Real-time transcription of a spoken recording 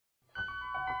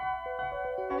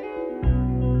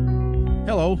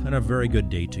Hello, and a very good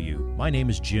day to you. My name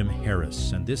is Jim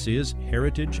Harris, and this is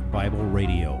Heritage Bible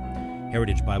Radio.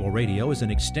 Heritage Bible Radio is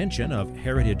an extension of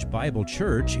Heritage Bible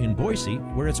Church in Boise,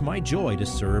 where it's my joy to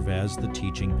serve as the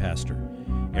teaching pastor.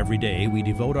 Every day, we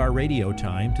devote our radio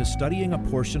time to studying a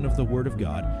portion of the Word of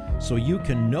God so you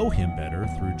can know Him better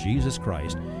through Jesus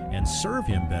Christ and serve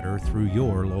Him better through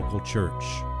your local church.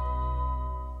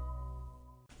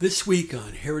 This week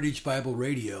on Heritage Bible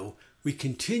Radio, we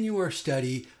continue our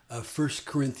study of 1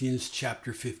 Corinthians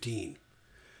chapter 15.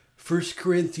 1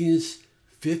 Corinthians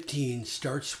 15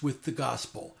 starts with the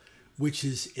gospel, which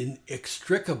is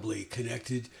inextricably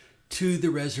connected to the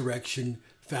resurrection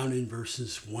found in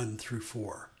verses 1 through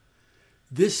 4.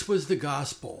 This was the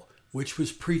gospel which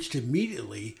was preached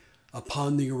immediately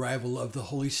upon the arrival of the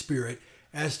Holy Spirit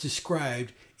as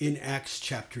described in Acts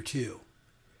chapter 2.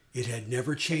 It had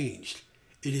never changed.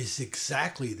 It is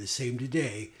exactly the same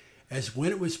today as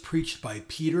when it was preached by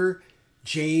Peter,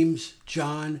 James,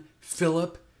 John,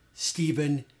 Philip,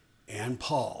 Stephen, and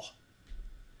Paul.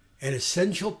 An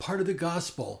essential part of the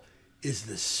gospel is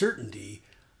the certainty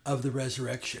of the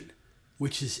resurrection,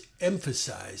 which is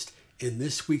emphasized in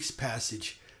this week's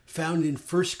passage found in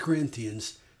 1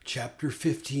 Corinthians chapter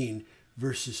 15,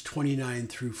 verses 29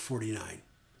 through 49.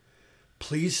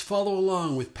 Please follow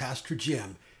along with Pastor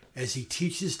Jim as he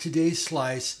teaches today's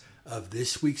slice of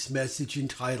this week's message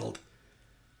entitled,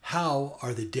 How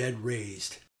Are the Dead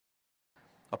Raised?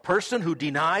 A person who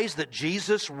denies that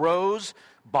Jesus rose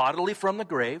bodily from the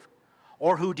grave,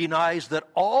 or who denies that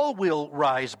all will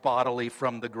rise bodily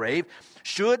from the grave,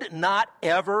 should not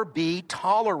ever be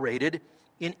tolerated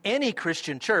in any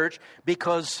Christian church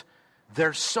because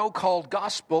their so-called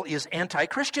gospel is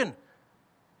anti-Christian.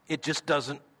 It just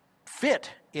doesn't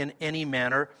fit in any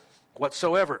manner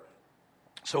whatsoever.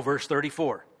 So verse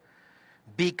 34,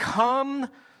 become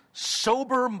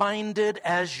sober-minded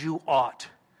as you ought.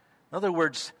 In other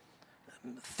words,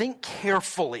 think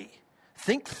carefully,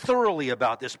 think thoroughly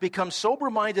about this. Become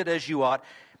sober-minded as you ought,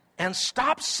 and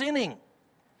stop sinning.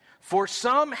 For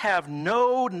some have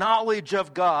no knowledge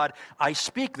of God. I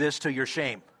speak this to your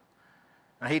shame.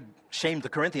 Now, he shamed the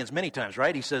Corinthians many times,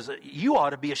 right? He says, you ought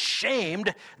to be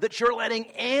ashamed that you're letting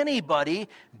anybody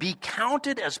be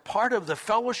counted as part of the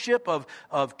fellowship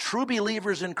of true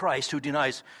believers in Christ who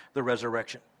denies the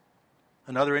resurrection.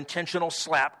 Another intentional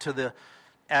slap to the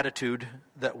attitude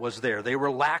that was there. They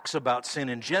were lax about sin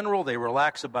in general. They were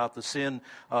lax about the sin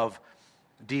of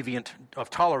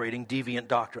tolerating deviant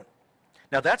doctrine.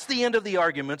 Now that's the end of the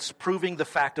arguments proving the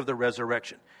fact of the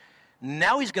resurrection.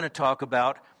 Now he's going to talk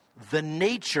about the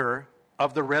nature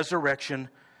of the resurrection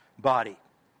body.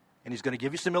 And he's going to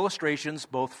give you some illustrations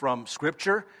both from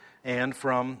Scripture and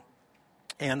from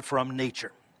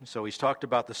nature. So he's talked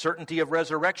about the certainty of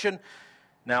resurrection,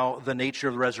 now the nature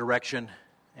of the resurrection,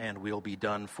 and we'll be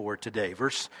done for today.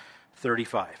 Verse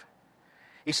 35.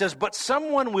 He says, but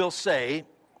someone will say,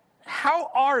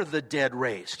 how are the dead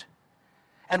raised?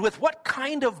 And with what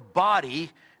kind of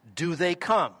body do they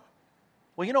come?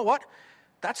 Well, you know what?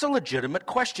 That's a legitimate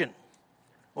question.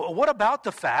 Well, what about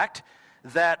the fact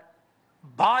that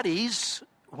bodies,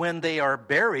 when they are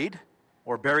buried,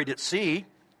 or buried at sea,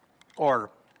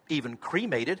 or even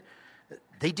cremated,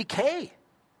 they decay?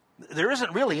 There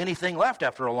isn't really anything left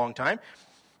after a long time.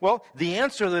 Well, the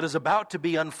answer that is about to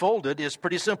be unfolded is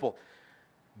pretty simple.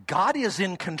 God is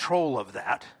in control of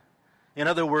that. In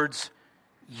other words,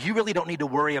 you really don't need to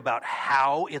worry about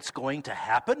how it's going to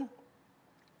happen.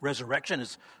 Resurrection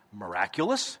is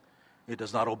miraculous. It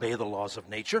does not obey the laws of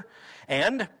nature.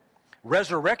 And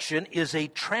resurrection is a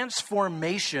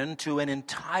transformation to an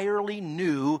entirely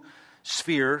new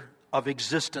sphere of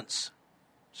existence.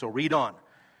 So read on,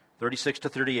 36 to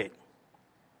 38.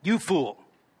 You fool.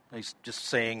 He's just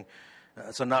saying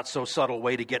it's a not so subtle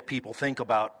way to get people think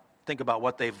about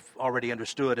what they've already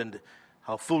understood and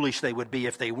how foolish they would be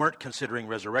if they weren't considering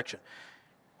resurrection.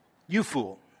 You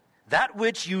fool, that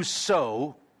which you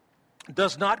sow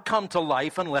does not come to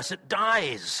life unless it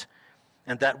dies.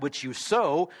 And that which you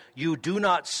sow, you do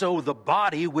not sow the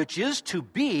body which is to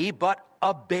be, but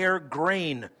a bare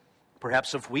grain,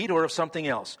 perhaps of wheat or of something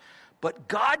else. But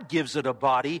God gives it a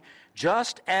body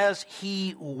just as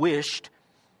He wished,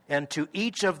 and to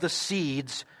each of the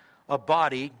seeds a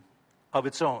body of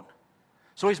its own.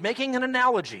 So he's making an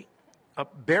analogy.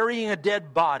 Burying a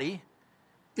dead body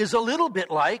is a little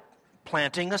bit like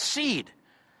planting a seed.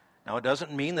 Now, it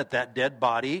doesn't mean that dead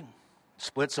body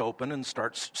splits open and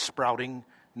starts sprouting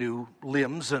new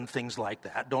limbs and things like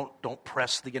that. Don't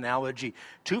press the analogy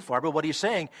too far. But what he's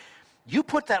saying, you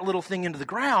put that little thing into the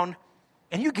ground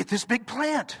and you get this big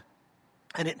plant.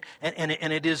 And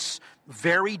it is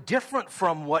very different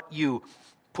from what you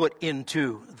put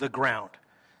into the ground.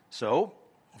 So,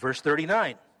 verse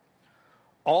 39,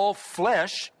 all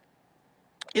flesh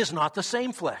is not the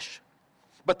same flesh,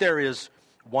 but there is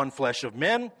one flesh of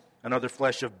men, another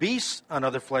flesh of beasts,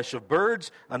 another flesh of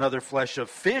birds, another flesh of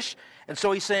fish. And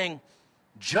so he's saying,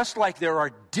 just like there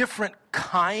are different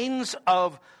kinds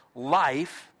of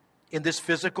life in this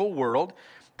physical world,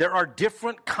 there are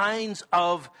different kinds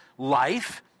of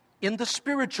life in the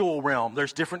spiritual realm.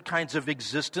 There's different kinds of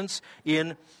existence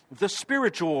in the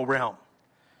spiritual realm.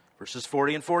 Verses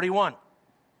 40 and 41.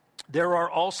 There are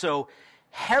also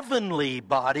heavenly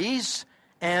bodies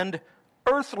and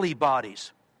earthly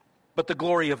bodies. But the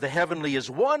glory of the heavenly is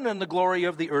one, and the glory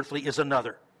of the earthly is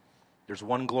another. There's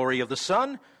one glory of the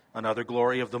sun, another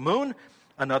glory of the moon,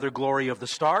 another glory of the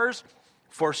stars.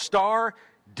 For star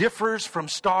differs from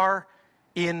star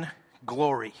in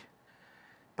glory.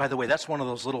 By the way, that's one of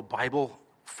those little Bible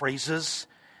phrases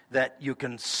that you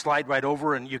can slide right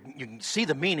over, and you can see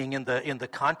the meaning in the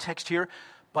context here.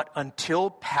 But until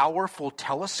powerful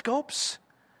telescopes,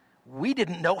 we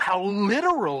didn't know how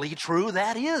literally true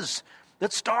that is.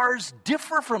 That stars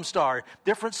differ from stars,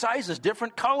 different sizes,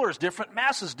 different colors, different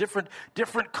masses, different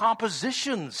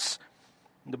compositions.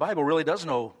 The Bible really does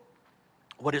know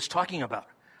what it's talking about.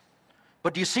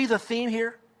 But do you see the theme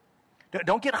here?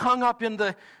 Don't get hung up in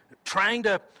the trying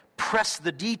to press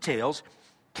the details.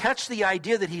 Catch the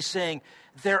idea that he's saying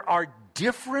there are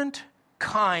different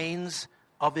kinds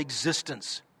of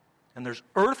existence. And there's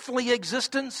earthly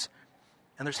existence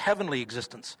and there's heavenly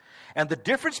existence. And the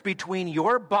difference between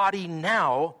your body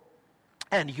now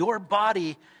and your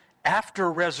body after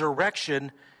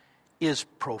resurrection is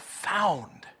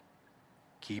profound.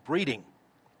 Keep reading.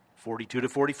 42 to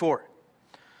 44.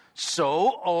 So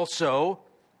also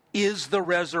is the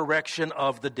resurrection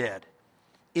of the dead.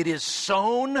 It is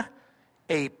sown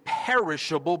a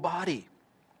perishable body.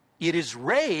 It is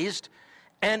raised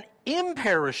an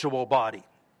imperishable body.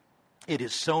 It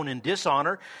is sown in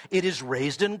dishonor. It is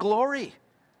raised in glory.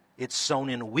 It's sown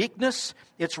in weakness.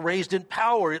 It's raised in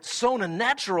power. It's sown a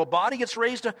natural body. It's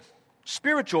raised a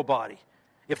spiritual body.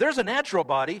 If there's a natural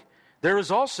body, there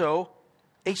is also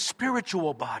a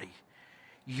spiritual body.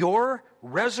 Your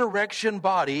resurrection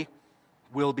body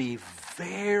will be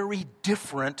very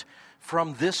different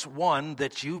from this one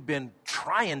that you've been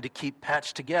trying to keep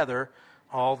patched together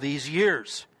all these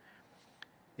years.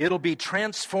 It'll be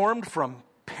transformed from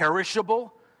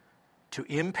perishable to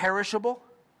imperishable.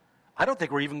 I don't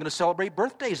think we're even going to celebrate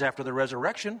birthdays after the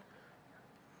resurrection.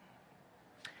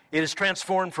 It is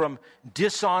transformed from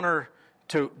dishonor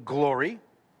to glory.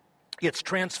 It's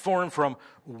transformed from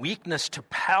weakness to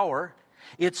power.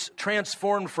 It's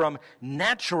transformed from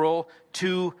natural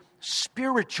to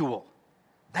spiritual.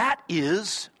 That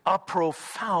is a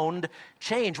profound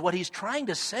change. What he's trying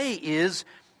to say is,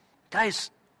 guys,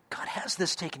 God has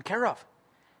this taken care of.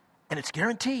 And it's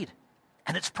guaranteed.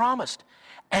 And it's promised.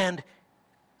 And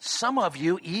some of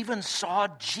you even saw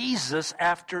Jesus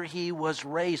after he was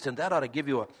raised. And that ought to give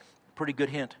you a pretty good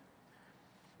hint.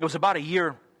 It was about a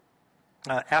year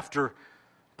after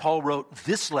Paul wrote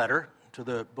this letter to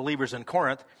the believers in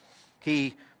Corinth.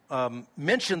 He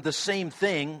mentioned the same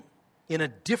thing in a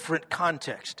different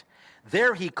context.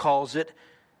 There he calls it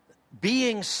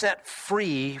being set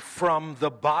free from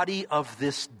the body of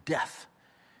this death.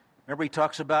 Remember he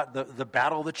talks about the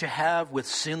battle that you have with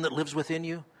sin that lives within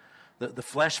you? The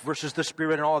flesh versus the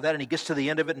spirit and all of that. And he gets to the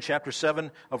end of it in chapter 7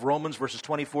 of Romans, verses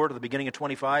 24 to the beginning of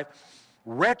 25.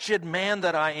 Wretched man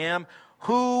that I am,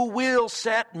 who will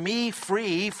set me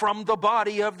free from the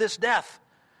body of this death?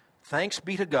 Thanks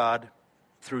be to God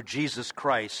through Jesus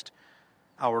Christ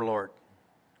our Lord.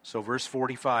 So verse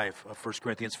 45 of 1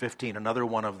 Corinthians 15, another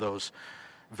one of those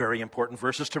very important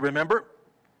verses to remember.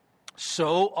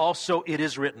 So also it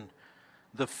is written,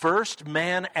 the first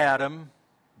man, Adam,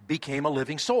 became a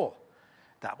living soul.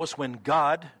 That was when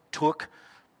God took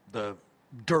the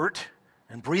dirt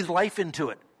and breathed life into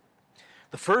it.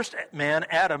 The first man,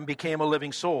 Adam, became a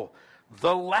living soul.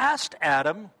 The last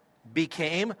Adam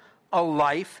became a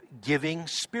life-giving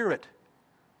spirit.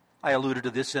 I alluded to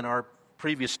this in our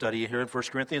previous study here in 1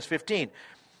 Corinthians 15.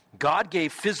 God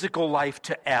gave physical life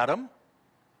to Adam.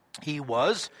 He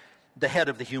was the head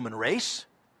of the human race.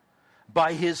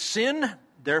 By his sin,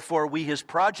 therefore we, his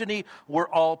progeny, were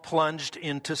all plunged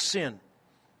into sin.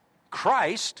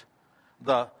 Christ,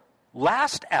 the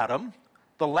last Adam,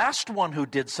 the last one who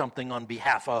did something on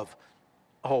behalf of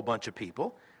a whole bunch of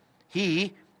people,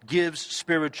 he gives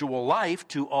spiritual life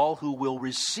to all who will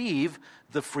receive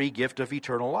the free gift of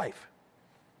eternal life.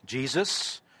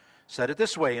 Jesus said it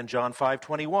this way in John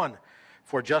 5:21,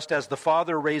 For just as the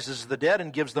Father raises the dead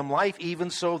and gives them life, even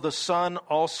so the Son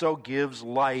also gives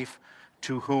life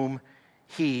to whom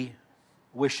he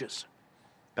wishes.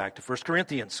 Back to 1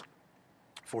 Corinthians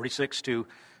 46 to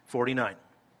 49.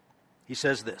 He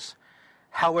says this,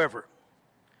 however,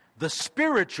 the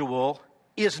spiritual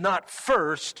is not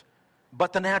first,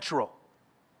 but the natural,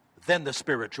 then the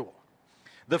spiritual.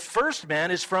 The first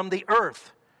man is from the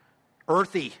earth,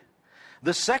 earthy.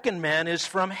 The second man is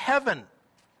from heaven.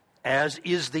 As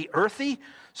is the earthy,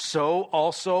 so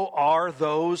also are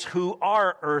those who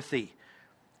are earthy.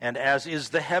 And as is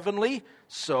the heavenly,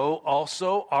 so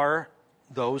also are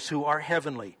those who are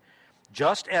heavenly.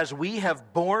 Just as we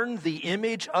have borne the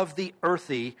image of the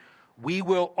earthy, we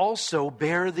will also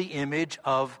bear the image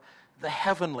of the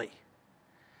heavenly.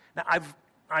 Now,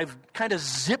 I've kind of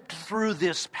zipped through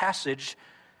this passage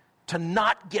to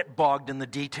not get bogged in the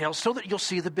details so that you'll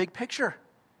see the big picture.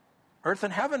 Earth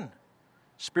and heaven.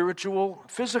 Spiritual,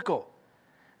 physical.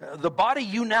 The body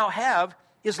you now have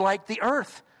is like the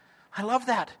earth. I love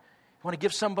that. You want to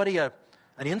give somebody an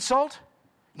insult?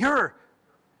 You're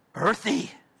earthy.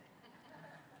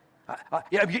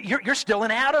 You're still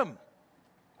an atom.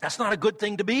 That's not a good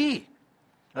thing to be.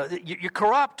 You're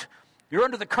corrupt. You're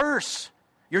under the curse.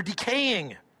 You're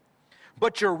decaying.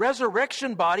 But your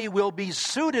resurrection body will be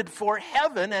suited for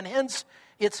heaven, and hence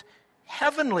it's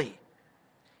heavenly.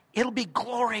 It'll be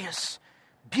glorious,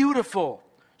 beautiful,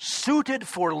 suited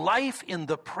for life in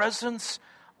the presence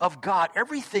of God.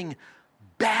 Everything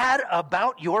bad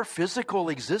about your physical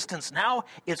existence now,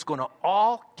 it's going to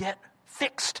all get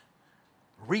fixed,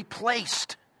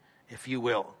 replaced, if you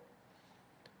will.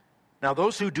 Now,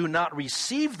 those who do not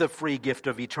receive the free gift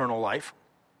of eternal life,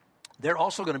 they're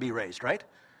also going to be raised, right?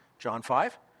 John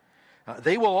 5.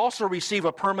 They will also receive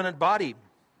a permanent body,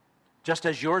 just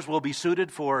as yours will be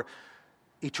suited for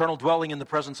eternal dwelling in the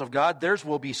presence of God. Theirs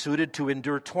will be suited to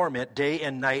endure torment day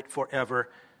and night forever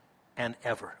and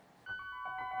ever.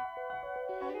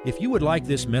 If you would like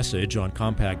this message on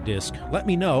compact disc, let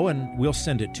me know and we'll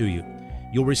send it to you.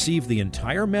 You'll receive the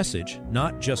entire message,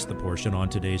 not just the portion on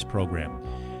today's program.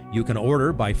 You can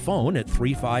order by phone at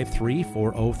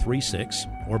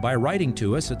 353-4036 or by writing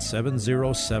to us at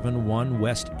 7071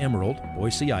 West Emerald,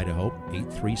 Boise, Idaho,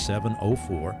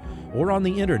 83704, or on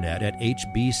the internet at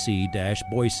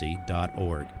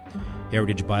hbc-boise.org.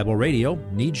 Heritage Bible Radio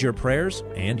needs your prayers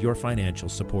and your financial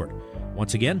support.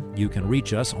 Once again, you can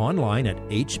reach us online at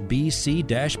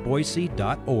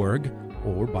hbc-boise.org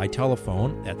or by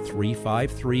telephone at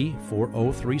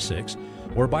 353-4036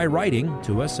 or by writing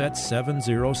to us at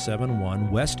 7071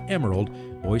 West Emerald,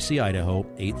 Boise, Idaho,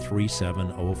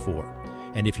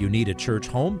 83704. And if you need a church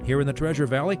home here in the Treasure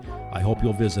Valley, I hope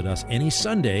you'll visit us any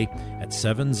Sunday at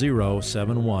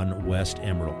 7071 West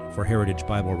Emerald. For Heritage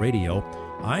Bible Radio,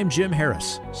 I'm Jim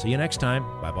Harris. See you next time.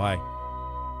 Bye-bye.